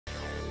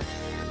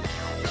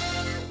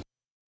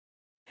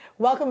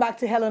Welcome back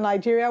to Hello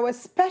Nigeria. We're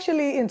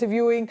specially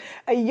interviewing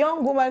a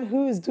young woman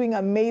who is doing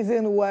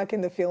amazing work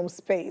in the film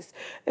space.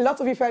 A lot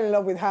of you fell in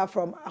love with her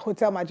from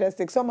Hotel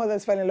Majestic. Some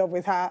others fell in love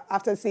with her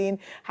after seeing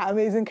her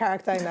amazing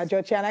character in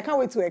Ajoche. And I can't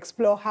wait to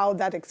explore how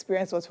that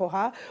experience was for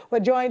her.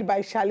 We're joined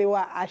by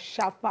Shalewa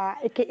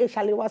Ashafa, aka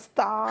Shalewa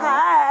Star.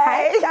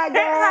 Hi. Hi,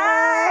 Shaga.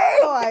 Hi.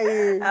 How are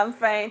you? I'm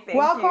fine, thank you.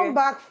 Welcome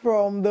back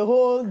from the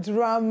whole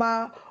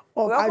drama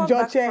of Welcome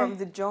back Ajoche. from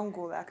the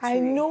jungle, actually. I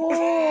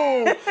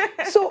know.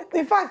 So,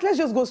 in fact, let's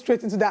just go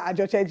straight into that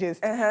Ajoche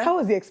gist. How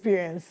was the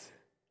experience?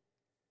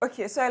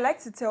 Okay, so I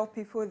like to tell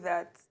people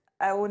that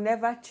I will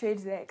never trade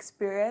the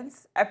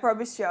experience. I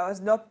promise you, I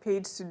was not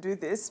paid to do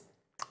this.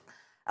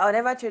 I will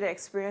never trade the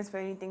experience for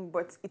anything,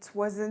 but it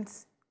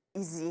wasn't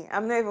easy.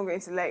 I'm not even going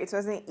to lie. It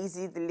wasn't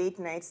easy. The late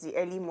nights, the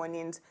early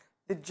mornings,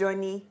 the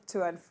journey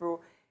to and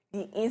fro,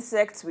 the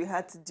insects we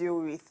had to deal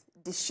with,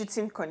 the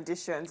shooting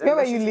conditions. Where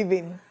were you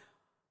living?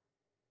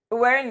 We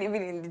weren't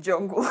living in the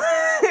jungle.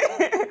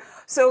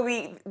 So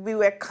we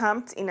were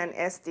camped in an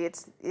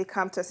estate. They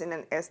camped us in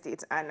an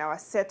estate, and our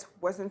set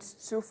wasn't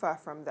too far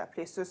from that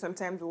place. So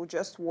sometimes we'll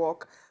just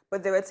walk.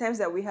 But there were times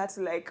that we had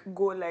to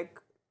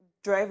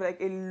drive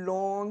a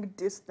long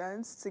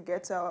distance to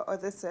get to our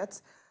other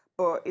set.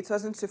 But it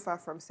wasn't too far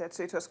from set,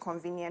 so it was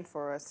convenient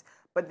for us.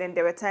 But then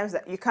there were times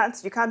that you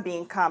can't be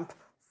in camp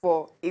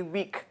for a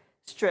week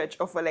stretch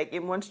or for like a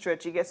month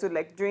stretch. You get so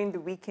like during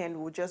the weekend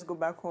we'll just go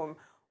back home.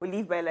 We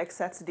leave by like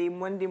Saturday,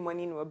 Monday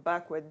morning we're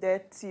back. We're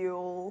there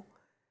till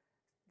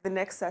the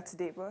next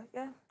Saturday. But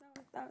yeah,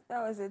 that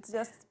was it.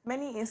 Just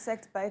many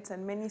insect bites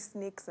and many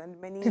snakes and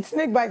many. Did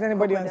snake bite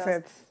anybody on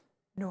set?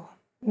 No.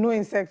 No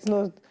insects,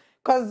 no.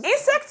 Because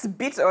insects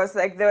bit us.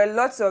 Like there were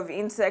lots of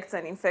insects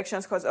and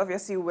infections because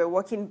obviously we're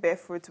walking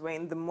barefoot, we're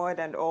in the mud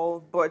and all.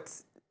 But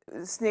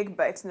snake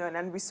bites, none.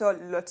 And we saw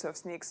lots of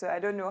snakes. So I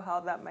don't know how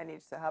that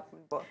managed to happen,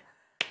 but.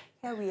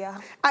 Here we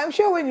are. I'm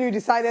sure when you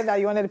decided that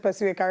you wanted to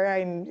pursue a career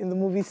in the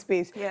movie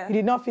space, you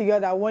did not figure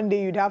that one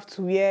day you'd have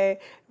to wear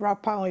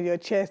wrapper on your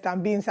chest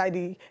and be inside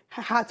the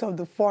heart of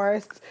the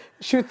forest,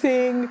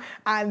 shooting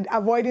and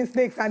avoiding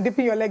snakes and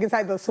dipping your leg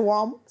inside the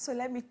swamp. So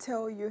let me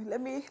tell you,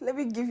 let me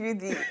give you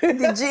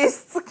the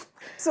gist.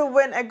 So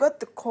when I got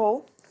the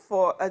call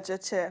for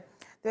Ajoche,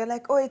 they were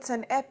like, oh, it's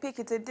an epic,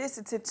 it's a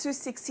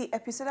 260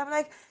 episode. I'm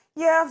like,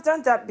 yeah, I've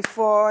done that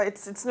before.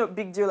 It's no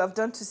big deal. I've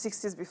done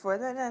 260s before.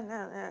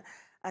 No.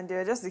 And they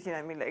were just looking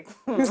at me like,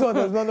 this one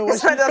does not know what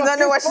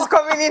she's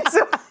coming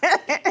into.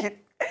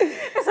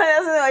 This one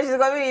doesn't know what she's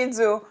coming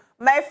into.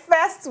 My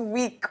first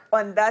week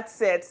on that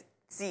set,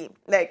 see,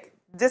 like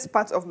this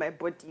part of my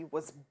body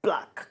was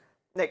black.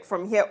 Like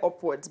from here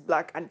upwards,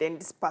 black. And then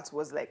this part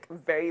was like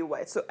very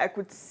white. So I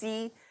could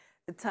see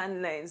the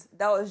tan lines.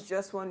 That was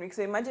just 1 week.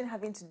 So imagine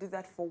having to do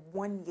that for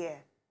 1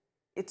 year.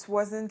 It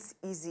wasn't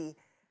easy.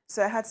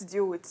 So I had to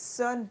deal with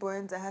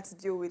sunburns. I had to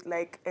deal with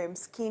like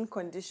skin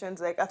conditions.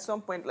 Like at some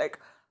point, like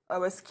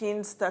our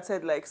skin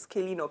started like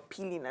scaling or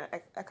peeling.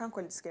 I can't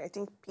call it skin. I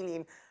think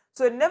peeling.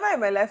 So never in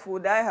my life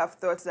would I have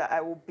thought that I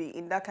would be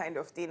in that kind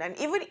of thing. And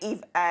even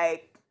if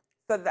I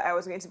thought that I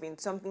was going to be in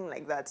something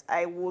like that,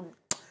 I would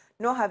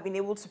not have been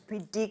able to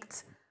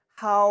predict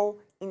how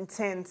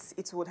intense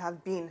it would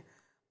have been.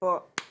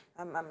 But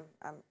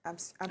I'm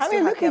still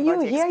mean, look happy at about you.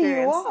 the Here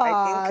experience, you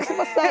are, I think.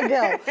 superstar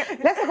girl.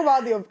 Let's talk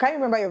about can you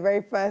remember your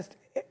very first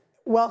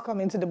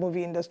welcome into the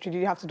movie industry? Did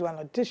you have to do an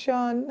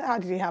audition? How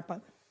did it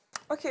happen?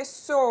 Okay,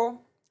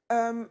 so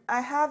I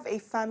have a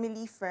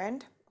family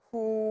friend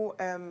who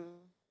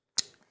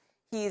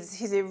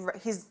he's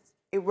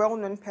a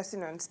well-known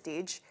person on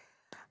stage,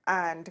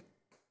 and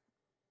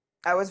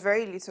I was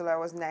very little. I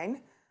was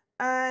 9,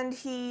 and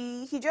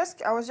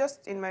I was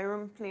just in my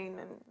room playing,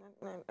 and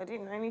I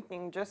didn't know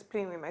anything, just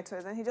playing with my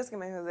toys, and he just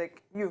came and he was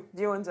like, "You,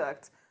 do you want to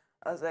act?"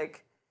 I was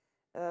like,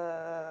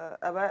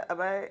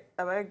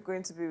 am I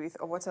going to be with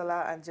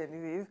Omotola and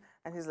Genevieve?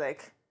 And he's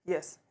like,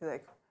 yes. I'm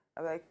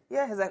like,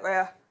 yeah. He's like, oh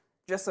yeah,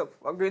 dress up,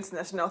 we're going to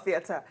National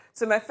Theatre.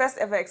 So my first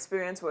ever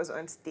experience was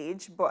on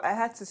stage, but I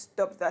had to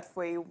stop that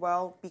for a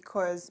while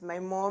because my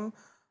mom,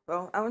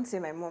 well, I won't say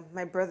my mom,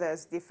 my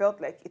brothers, they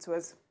felt like it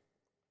was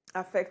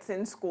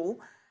affecting school.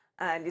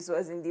 And it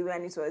was in the way,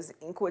 and it was,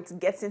 in quotes,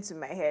 getting to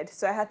my head.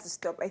 So I had to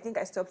stop. I think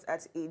I stopped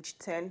at age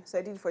 10. So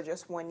I did it for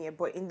just 1 year.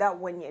 But in that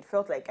 1 year, it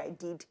felt like I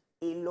did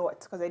a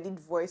lot because I did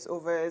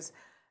voiceovers,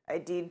 I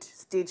did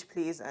stage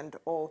plays and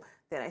all.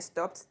 Then I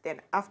stopped.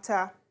 Then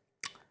after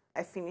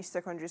I finished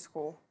secondary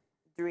school,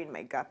 during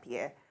my gap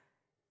year,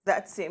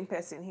 that same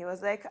person, he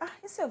was like,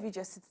 instead of you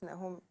just sitting at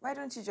home, why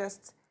don't you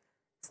just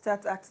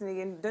start acting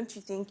again? Don't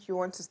you think you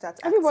want to start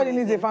acting Everybody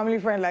needs again? a family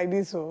friend like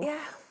this, so.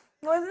 Yeah.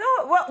 Well,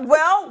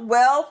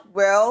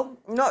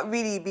 not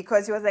really,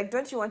 because he was like,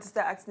 don't you want to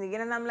start acting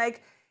again? And I'm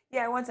like,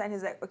 yeah, I want to. And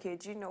he's like, okay,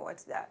 do you know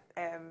what's that?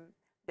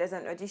 There's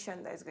an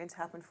audition that is going to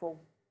happen for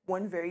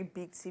one very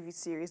big TV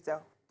series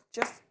that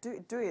just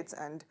do it,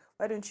 and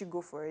why don't you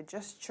go for it?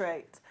 Just try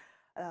it.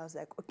 And I was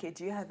like, okay,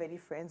 do you have any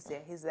friends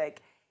there? He's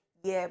like,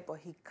 yeah, but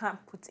he can't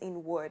put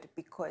in word,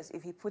 because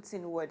if he puts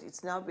in word,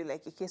 it's now be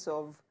like a case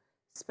of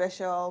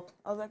special.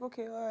 I was like,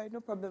 okay, all right, no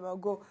problem, I'll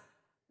go.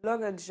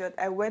 long and short,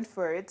 I went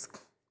for it,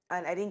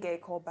 and I didn't get a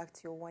call back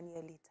till 1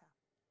 year later.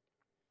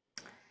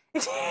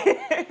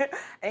 I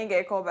didn't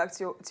get a call back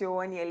till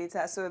 1 year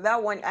later. So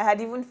that one, I had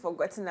even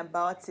forgotten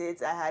about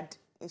it. I had,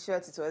 in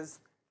short, it was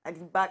at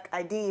the back.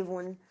 I didn't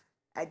even,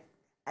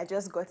 I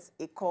just got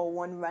a call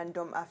one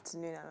random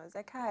afternoon, and I was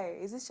like, "Hi,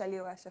 is this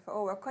Shalewa Ashafa?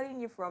 Oh, we're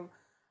calling you from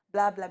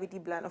blah blah blah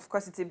blah." And of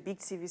course, it's a big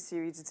TV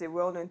series. It's a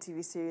well-known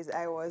TV series.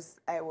 I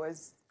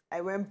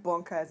went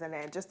bonkers, and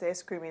I just started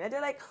screaming. And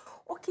they're like,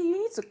 "Okay, you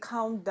need to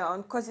calm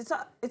down, because it's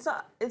not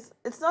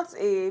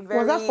a very."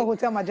 Was that for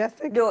Hotel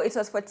Majestic? No, it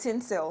was for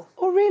Tinsel.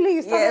 Oh, really?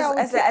 You started out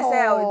with I started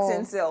out with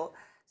Tinsel.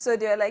 So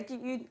they're like,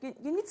 you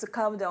need to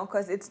calm down,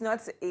 because it's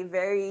not a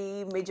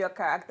very major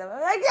character.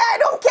 I'm like, yeah, I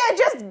don't care.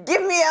 Just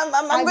give me.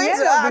 I'm going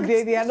to act.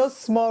 There are no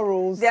small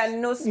roles. There are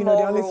no small you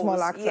know, roles. only small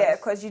actors. Yeah,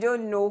 because you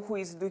don't know who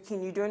is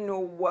looking. You don't know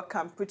what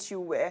can put you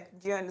where.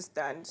 Do you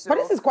understand? So, but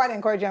this is quite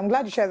encouraging. I'm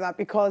glad you shared that,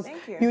 because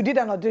you did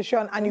an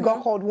audition and you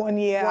got called 1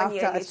 year after.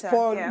 Year later,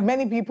 for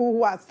many people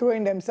who are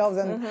throwing themselves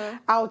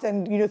out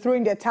and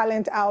throwing their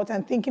talent out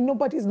and thinking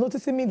nobody's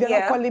noticing me, they're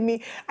not calling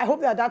me. I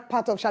hope that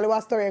part of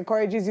Shalewa's story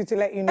encourages you to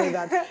let you know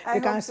that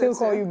they can still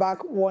call you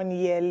back 1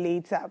 year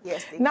later.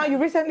 Yes, now, you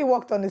recently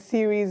worked on the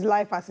series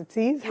Life as It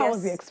Is. How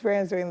was the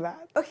experience doing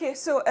that? Okay,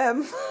 so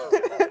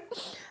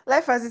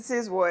Life as It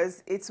Is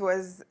was,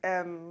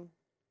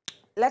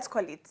 let's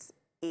call it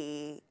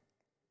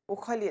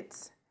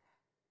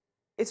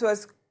it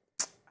was,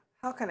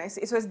 how can I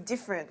say, it was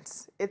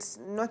different. It's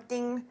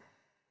nothing.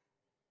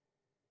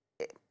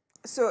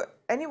 So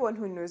anyone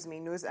who knows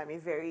me knows I'm a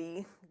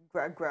very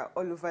gra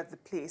all over the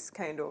place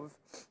kind of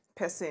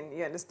person,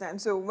 you understand?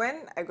 So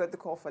when I got the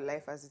call for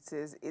Life as It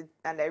Is,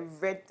 and I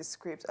read the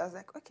script, I was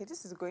like, okay,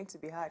 this is going to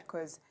be hard,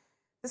 because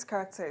this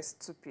character is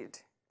stupid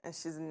and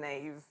she's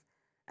naive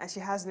and she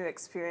has no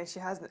experience. She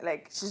has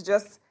she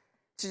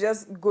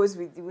just goes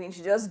with the wind.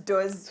 She just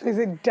does. So it's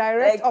a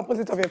direct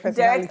opposite of your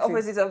personality. Direct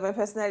opposite of my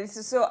personality.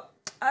 So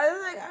I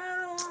was like,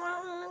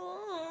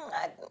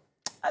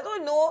 I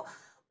don't know,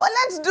 but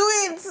let's do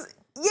it.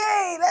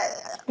 Yay!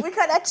 We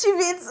can achieve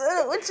it.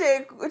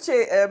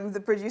 Uche, the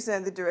producer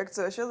and the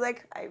director, she was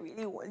like, I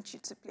really want you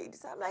to play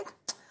this. I'm like,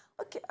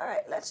 okay, all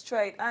right, let's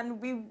try it. And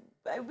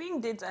I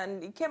winged it,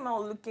 and it came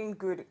out looking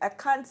good. I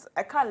can't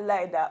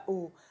lie that,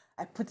 oh,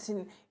 I put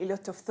in a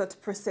lot of thought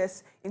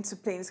process into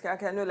playing this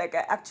character. No, like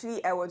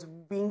I was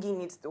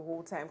winging it the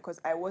whole time, because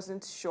I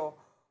wasn't sure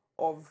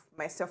of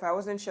myself. I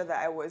wasn't sure that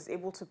I was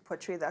able to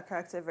portray that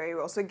character very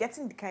well. So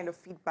getting the kind of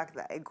feedback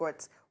that I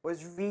got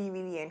was really,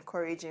 really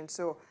encouraging.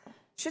 So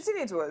shooting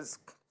it was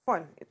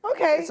fun. It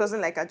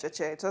wasn't like a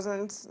joche. It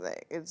wasn't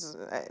like it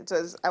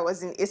was. I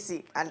was in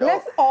AC, and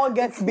let's all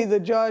get to be the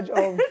judge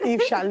of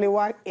if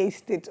Shalewa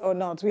aced it or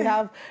not. We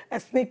have a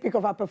sneak peek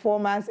of her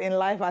performance in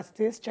Life as It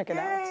Is. Check it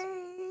out.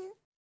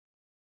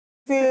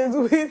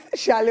 With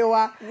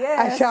Shalewa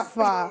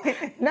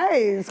Ashafa.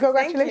 Nice.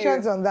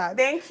 Congratulations on that.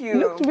 Thank you.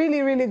 Looked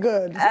really, really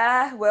good.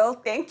 Well,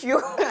 thank you.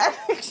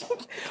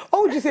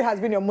 What would you say has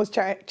been your most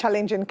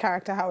challenging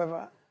character,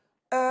 however?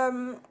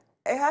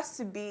 It has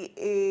to be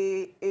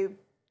a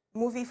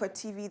movie for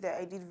TV that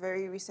I did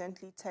very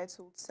recently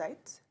titled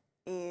Sight.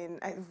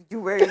 You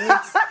were in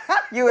it.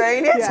 You were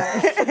in it.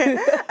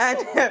 Yes.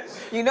 And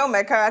you know,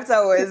 my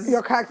character was...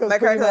 Your character was my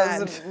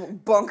character was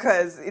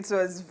bonkers. It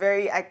was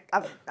very...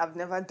 I've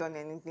never done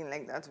anything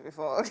like that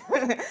before.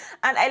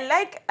 And I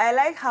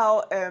like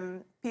how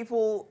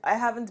people... I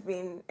haven't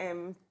been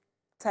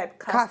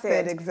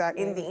typecasted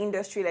exactly in the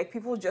industry. Like,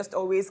 people just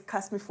always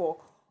cast me for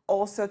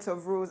all sorts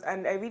of roles,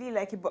 and I really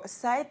like it. But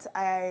Sight,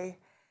 I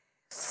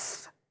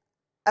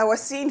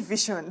was seeing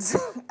visions.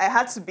 I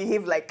had to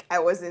behave like I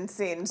was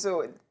insane.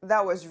 So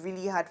that was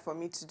really hard for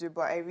me to do,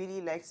 but I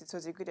really liked it. It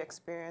was a good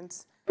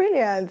experience.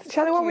 Brilliant.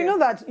 Shalewa, we know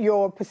that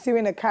you're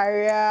pursuing a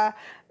career,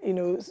 you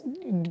know,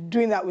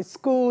 doing that with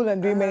school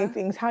and doing many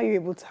things. How are you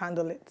able to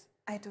handle it?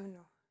 I don't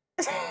know.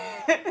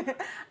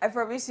 I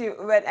promise you,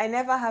 but I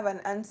never have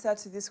an answer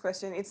to this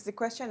question. It's the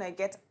question I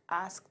get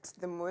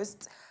asked the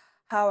most,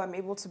 how I'm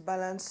able to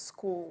balance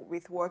school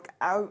with work.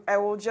 I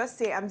will just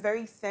say I'm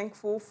very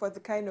thankful for the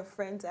kind of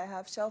friends I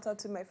have. Shout out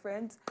to my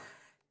friends,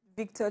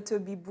 Victor,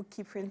 Toby,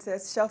 Buki,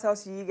 Princess. Shout out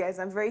to you guys.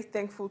 I'm very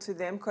thankful to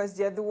them, because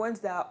they're the ones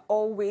that are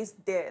always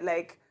there.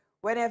 Like,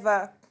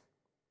 whenever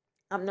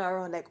I'm not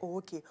around, like, oh,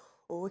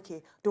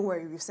 okay, don't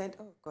worry, we've sent,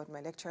 oh God,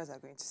 my lecturers are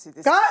going to see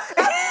this.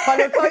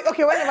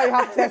 Okay, whenever you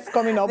have tests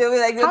coming up, they'll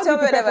tell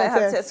me whenever I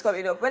have tests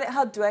coming up.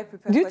 How do I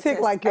prepare for tests? Do you take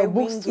like your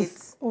books to...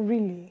 Oh,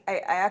 really? I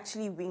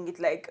actually wing it.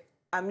 Like,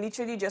 I'm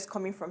literally just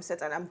coming from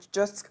set, and I'm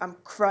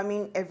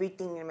cramming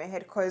everything in my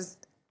head, because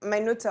my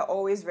notes are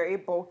always very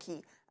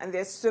bulky and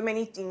there's so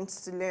many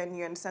things to learn,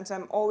 you understand? So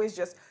I'm always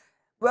just,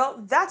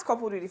 well, that's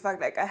coupled with the fact,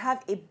 like, I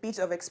have a bit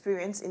of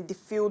experience in the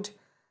field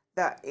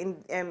that, in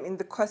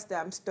the course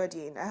that I'm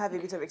studying. I have a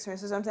bit of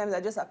experience, so sometimes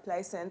I just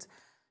apply sense,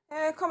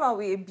 come out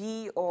with a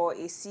B or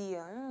a C,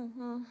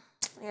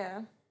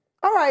 yeah.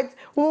 All right,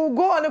 we'll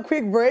go on a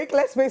quick break.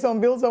 Let's pay some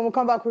bills, and we'll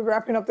come back with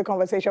wrapping up the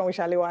conversation with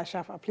Shalewa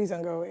Ashafa. Please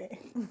don't go away.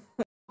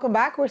 Welcome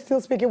back. We're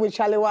still speaking with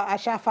Shalewa,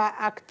 Ashafa,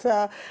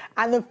 actor,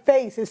 and a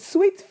face, a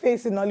sweet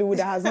face in Hollywood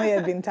that has not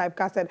yet been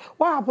typecasted.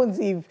 What happens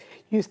if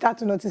you start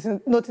to notice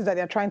that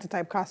they're trying to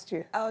typecast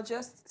you? I'll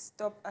just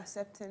stop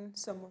accepting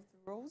some of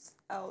the roles.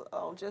 I'll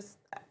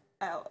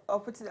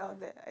put it out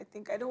there. I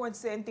think I don't want to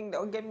say anything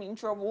that will get me in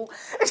trouble.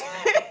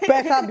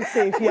 Better be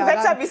safe. Yeah,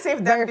 better be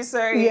safe than be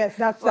sorry. Yes,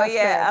 that's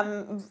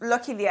yeah.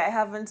 Luckily I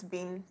haven't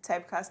been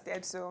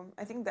typecasted, so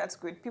I think that's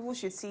good. People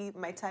should see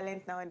my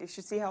talent now, and they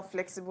should see how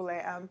flexible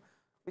I am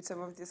with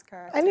some of these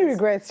characters. Any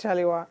regrets,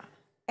 Shalewa?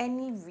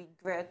 Any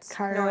regrets?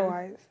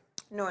 Career-wise?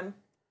 None.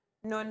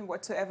 None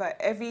whatsoever.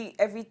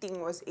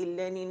 Everything was a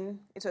learning.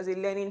 It was a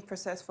learning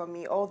process for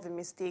me. All the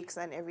mistakes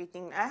and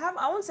everything. I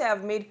won't say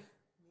I've made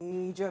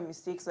major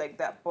mistakes like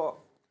that, but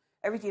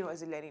everything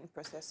was a learning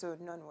process. So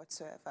none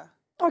whatsoever.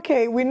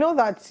 Okay, we know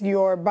that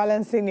you're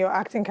balancing your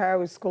acting career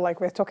with school, like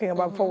we were talking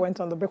about before we went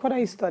on the break. What are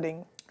you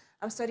studying?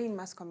 I'm studying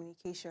mass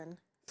communication.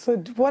 So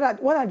what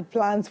are the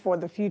plans for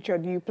the future?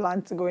 Do you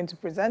plan to go into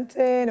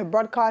presenting or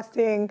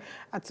broadcasting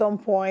at some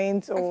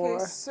point? Or?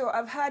 Okay, so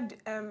I've had,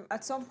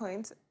 at some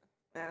point,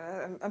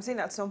 I'm saying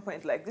at some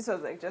point, like this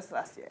was like just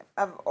last year,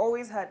 I've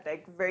always had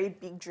like very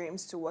big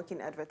dreams to work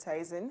in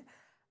advertising.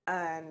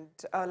 And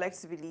I would like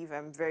to believe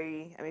I'm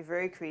a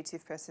very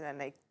creative person,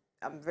 and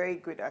I'm very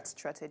good at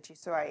strategy.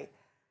 So I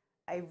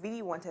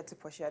really wanted to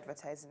pursue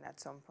advertising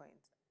at some point.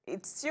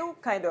 It's still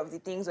kind of the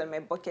things on my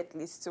bucket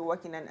list to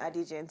work in an ad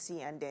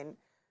agency and then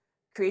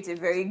create a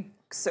very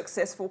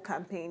successful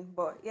campaign.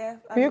 But yeah.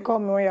 Will you call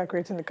me when you're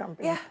creating the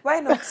campaign? Yeah, why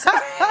not?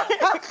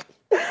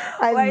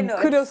 Why not?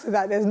 Kudos to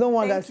that. There's no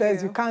one that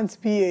says you can't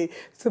be a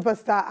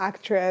superstar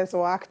actress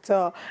or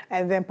actor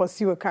and then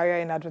pursue a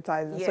career in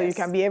advertising. Yes. So you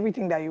can be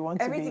everything that you want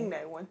to be. Everything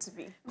that I want to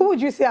be. Who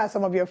would you say are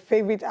some of your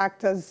favorite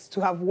actors to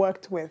have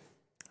worked with?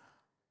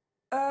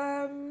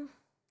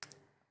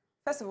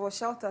 First of all,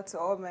 shout out to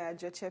all my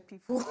Ajoche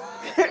people.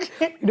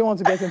 You don't want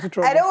to get into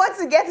trouble. I don't want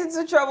to get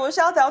into trouble.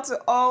 Shout out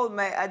to all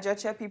my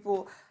Ajoche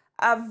people.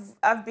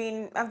 I've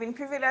been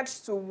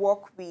privileged to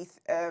work with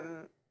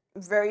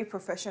very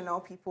professional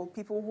people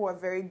who are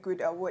very good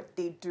at what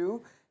they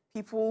do,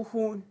 people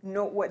who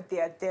know what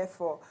they are there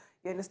for.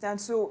 You understand?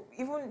 So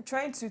even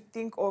trying to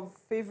think of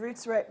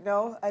favorites right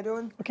now, I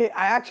don't. Okay,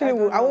 I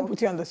won't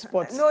put you on the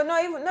spot. No,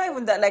 not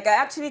even that. Like I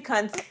actually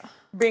can't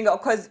bring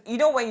up, because you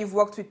know when you've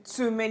worked with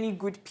too many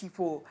good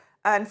people,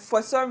 and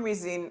for some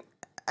reason,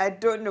 I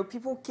don't know,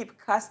 people keep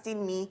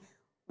casting me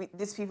with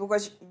these people,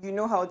 because you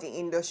know how the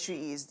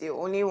industry is. They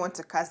only want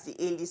to cast the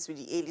A-list with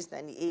the A-list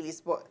and the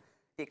A-list, but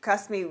they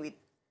cast me with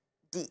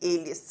the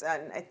A-list,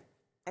 and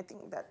I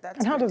think that's.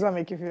 And how does that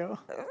make you feel?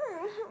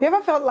 You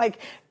ever felt like,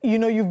 you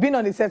know, you've been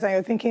on the set and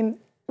you're thinking,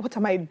 what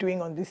am I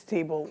doing on this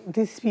table?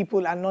 These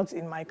people are not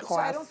in my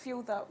class. So I don't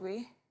feel that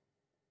way.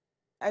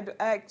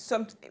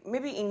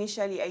 Maybe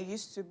initially I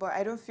used to, but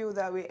I don't feel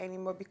that way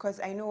anymore,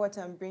 because I know what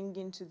I'm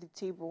bringing to the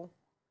table.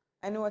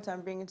 I know what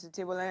I'm bringing to the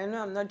table, and I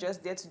know I'm not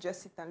just there to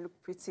just sit and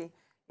look pretty.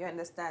 You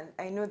understand?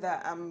 I know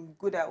that I'm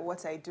good at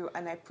what I do,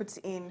 and I put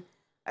in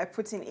a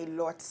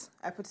lot.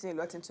 I put in a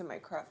lot into my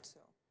craft. So.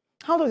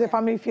 How does your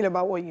family feel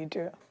about what you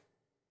do?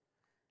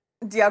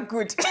 They are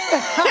good.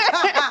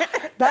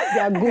 They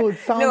are good.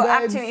 No,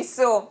 actually,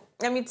 so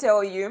let me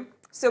tell you.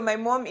 So my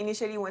mom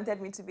initially wanted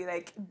me to be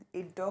like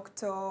a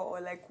doctor, or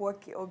like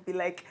be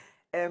like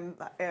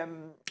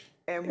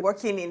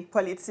working in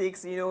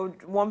politics, you know,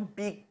 one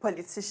big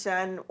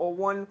politician or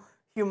one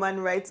human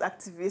rights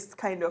activist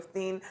kind of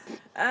thing.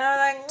 And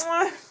I'm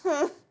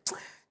like,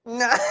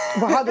 no.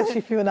 But how does she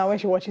feel now when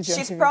she watches your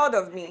She's TV? Proud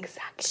of me.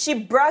 Exactly. She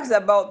brags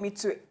about me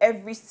to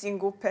every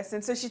single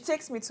person. So she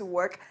takes me to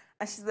work,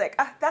 and she's like,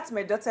 that's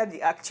my daughter,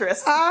 the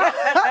actress.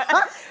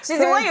 She's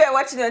the one you were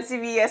watching on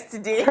TV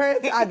yesterday.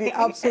 Parents are the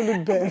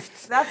absolute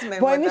best. That's my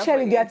But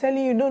initially, they are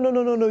telling you,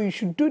 no, you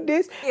should do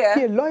this. Yeah.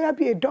 Be a lawyer,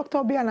 be a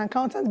doctor, be an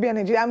accountant, be an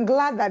engineer. I'm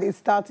glad that it's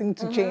starting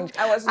to change.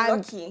 I was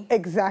lucky.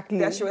 Exactly.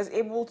 That she was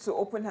able to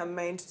open her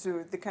mind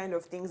to the kind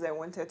of things I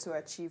wanted to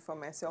achieve for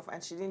myself,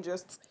 and she didn't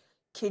just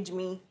cage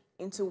me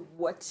into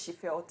what she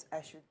felt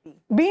I should be.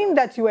 Being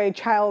that you were a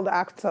child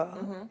actor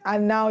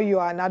and now you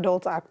are an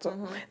adult actor,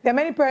 there are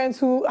many parents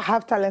who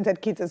have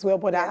talented kids as well,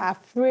 but are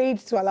afraid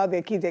to allow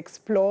their kids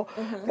explore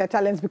their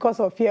talents because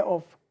of fear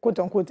of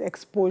quote-unquote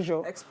exposure.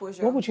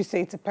 What would you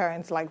say to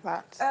parents like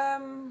that?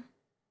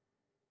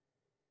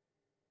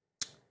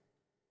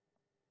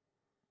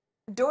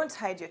 Don't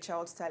hide your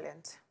child's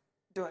talent.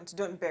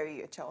 Don't bury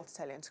your child's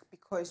talent,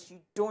 because you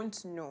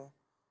don't know.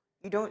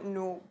 You don't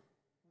know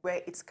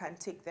where it can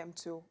take them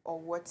to, or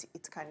what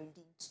it can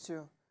lead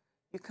to.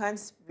 You can't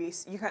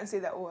say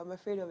that, oh, I'm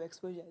afraid of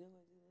exposure.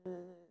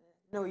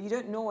 No, you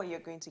don't know what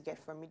you're going to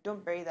get from it.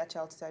 Don't bury that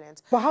child's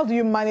talent. But how do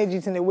you manage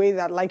it in a way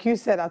that, like you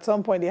said, at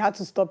some point they had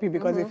to stop you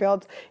because they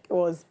felt it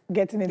was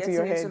getting into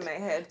your head? Into my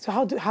head. So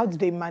how do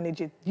they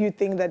manage it? Do you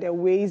think that there are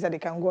ways that they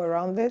can go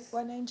around this?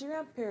 Well,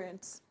 Nigerian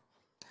parents,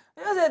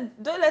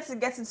 don't let it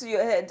get into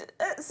your head.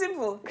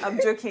 Simple. I'm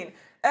joking.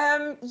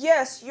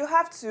 Yes, you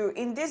have to,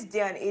 in this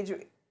day and age,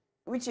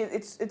 which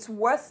is it's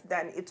worse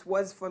than it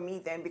was for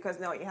me then, because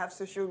now you have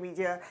social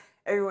media,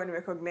 everyone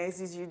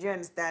recognizes you. Do you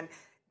understand?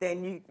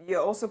 Then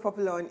you're also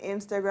popular on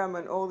Instagram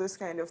and all this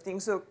kind of thing.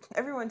 So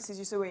everyone sees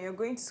you. So when you're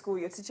going to school,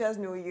 your teachers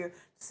know you,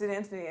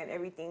 students know you, and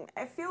everything.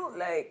 I feel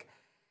like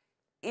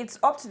it's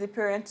up to the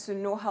parent to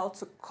know how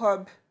to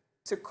curb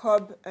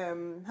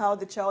how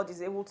the child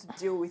is able to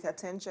deal with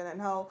attention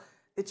and how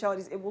the child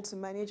is able to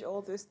manage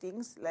all those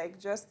things. Like,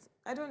 just,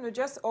 I don't know,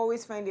 just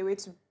always find a way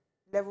to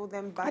level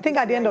them back. I think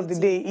at the end of the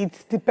day,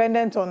 it's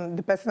dependent on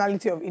the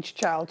personality of each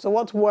child. So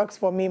what works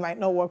for me might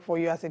not work for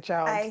you as a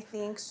child. I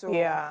think so.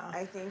 Yeah.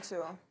 I think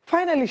so.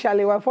 Finally,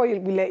 Shalewa, before we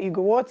let you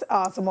go, what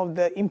are some of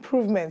the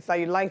improvements that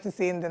you'd like to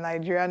see in the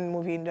Nigerian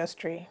movie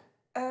industry?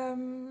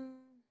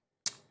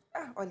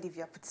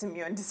 Olivia putting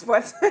me on the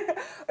spot.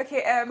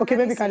 Okay. Okay,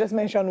 maybe you can just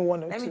mention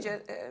one or two. Let me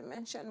just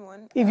mention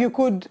one. If you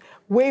could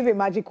wave a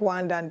magic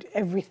wand and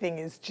everything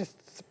is just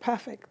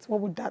perfect, what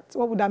would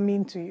that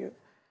mean to you?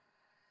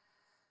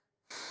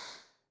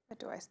 Where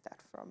do I start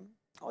from?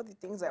 All the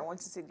things I want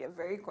to say, they're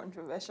very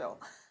controversial.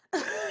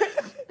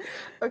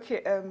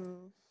 Okay,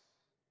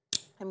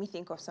 let me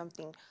think of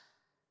something.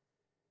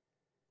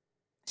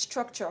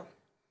 Structure.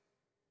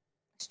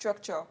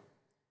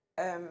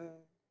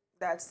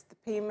 That's the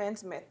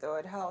payment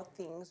method, how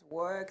things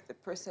work, the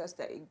process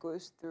that it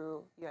goes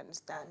through, you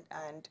understand?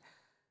 And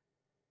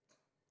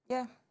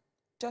yeah,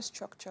 just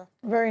structure.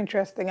 Very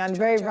interesting and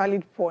very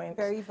valid point.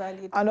 Very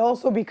valid. And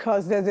also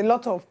because there's a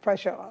lot of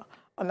pressure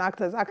on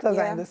actors. Actors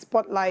are in the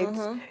spotlight.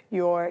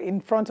 You're in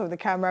front of the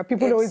camera.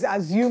 People always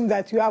assume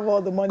that you have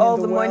all the money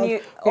in the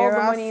world. All the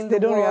money in the world. They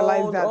don't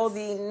realize that.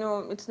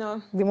 No, it's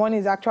not. The money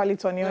is actually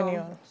Tony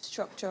Onion.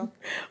 Structure.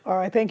 All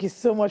right, thank you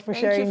so much for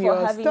sharing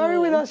your story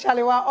with us,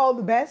 Shalewa. All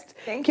the best.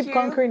 Keep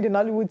conquering the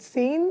Nollywood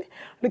scene.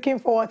 Looking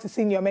forward to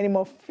seeing your many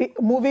more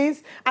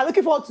movies. I'm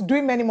looking forward to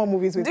doing many more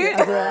movies with you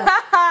as well.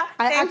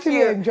 I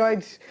actually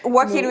enjoyed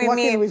working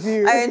with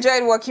you. I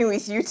enjoyed working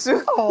with you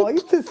too. Oh,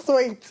 it is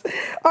sweet.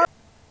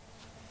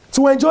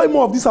 To enjoy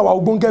more of these our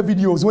Ogbonge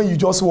videos when you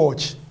just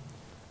watch,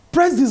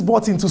 press this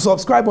button to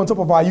subscribe on top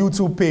of our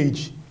YouTube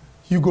page.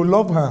 You go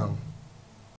love her.